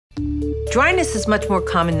Dryness is much more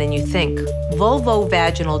common than you think.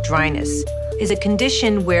 Vulvovaginal dryness is a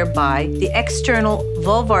condition whereby the external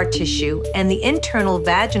vulvar tissue and the internal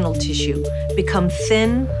vaginal tissue become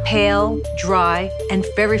thin, pale, dry, and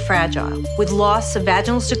very fragile, with loss of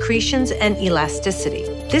vaginal secretions and elasticity.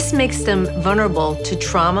 This makes them vulnerable to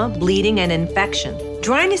trauma, bleeding, and infection.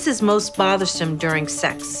 Dryness is most bothersome during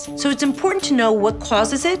sex, so it's important to know what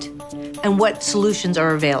causes it and what solutions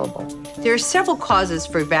are available. There are several causes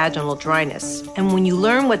for vaginal dryness, and when you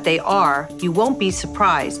learn what they are, you won't be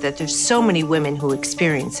surprised that there's so many women who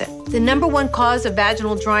experience it. The number one cause of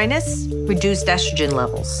vaginal dryness? Reduced estrogen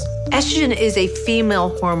levels. Estrogen is a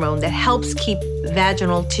female hormone that helps keep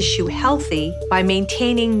vaginal tissue healthy by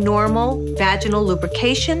maintaining normal vaginal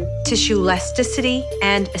lubrication, tissue elasticity,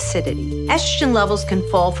 and acidity. Estrogen levels can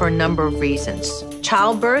fall for a number of reasons: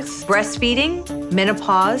 childbirth, breastfeeding,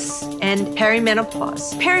 menopause, and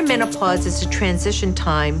perimenopause. Perimenopause is a transition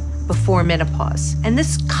time before menopause, and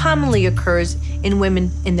this commonly occurs in women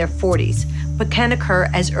in their 40s, but can occur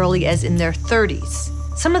as early as in their 30s.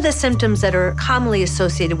 Some of the symptoms that are commonly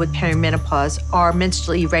associated with perimenopause are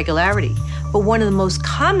menstrual irregularity, but one of the most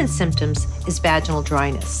common symptoms is vaginal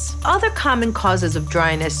dryness. Other common causes of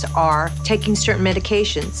dryness are taking certain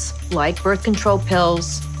medications, like birth control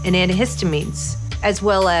pills and antihistamines, as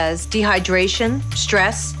well as dehydration,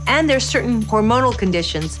 stress, and there's certain hormonal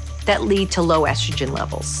conditions that lead to low estrogen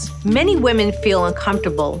levels. Many women feel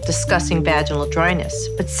uncomfortable discussing vaginal dryness,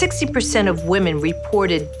 but 60% of women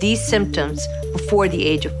reported these symptoms before the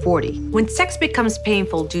age of 40. When sex becomes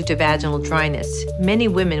painful due to vaginal dryness, many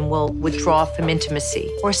women will withdraw from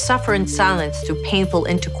intimacy or suffer in silence through painful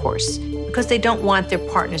intercourse because they don't want their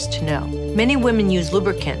partners to know. Many women use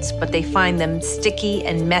lubricants, but they find them sticky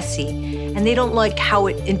and messy, and they don't like how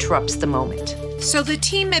it interrupts the moment. So the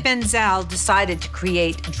team at Benzal decided to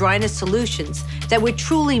create dryness solutions that would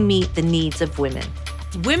truly meet the needs of women.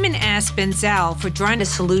 Women asked Benzal for dryness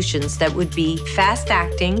solutions that would be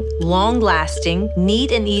fast-acting, long-lasting,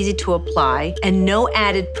 neat and easy to apply, and no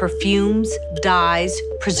added perfumes, dyes,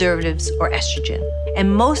 preservatives, or estrogen.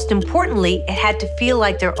 And most importantly, it had to feel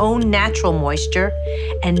like their own natural moisture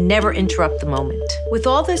and never interrupt the moment. With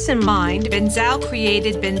all this in mind, Benzal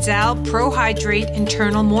created Benzal Pro Hydrate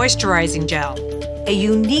Internal Moisturizing Gel, a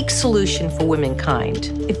unique solution for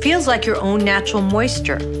womankind. It feels like your own natural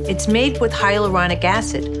moisture. It's made with hyaluronic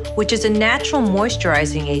acid, which is a natural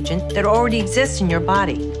moisturizing agent that already exists in your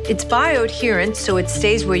body. It's bioadherent, so it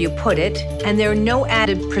stays where you put it, and there are no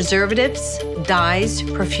added preservatives, dyes,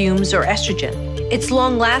 perfumes, or estrogen. It's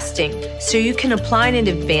long-lasting, so you can apply it in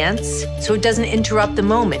advance so it doesn't interrupt the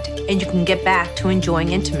moment and you can get back to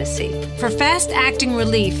enjoying intimacy. For fast-acting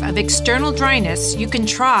relief of external dryness, you can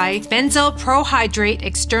try Benzal Pro Hydrate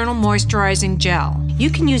External Moisturizing Gel. You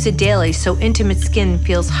can use it daily so intimate skin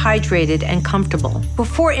feels hydrated and comfortable.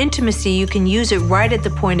 Before intimacy, you can use it right at the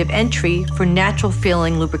point of entry for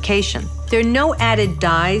natural-feeling lubrication. There are no added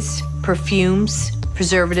dyes, perfumes,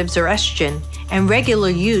 preservatives, or estrogen, and regular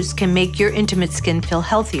use can make your intimate skin feel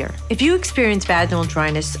healthier. If you experience vaginal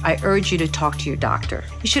dryness, I urge you to talk to your doctor.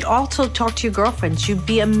 You should also talk to your girlfriends. You'd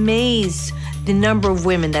be amazed the number of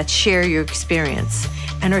women that share your experience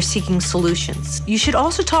and are seeking solutions. You should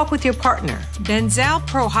also talk with your partner. Benzal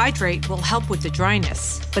Pro Hydrate will help with the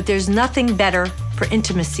dryness, but there's nothing better for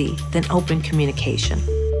intimacy than open communication.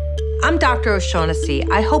 I'm Dr. O'Shaughnessy.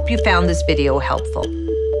 I hope you found this video helpful.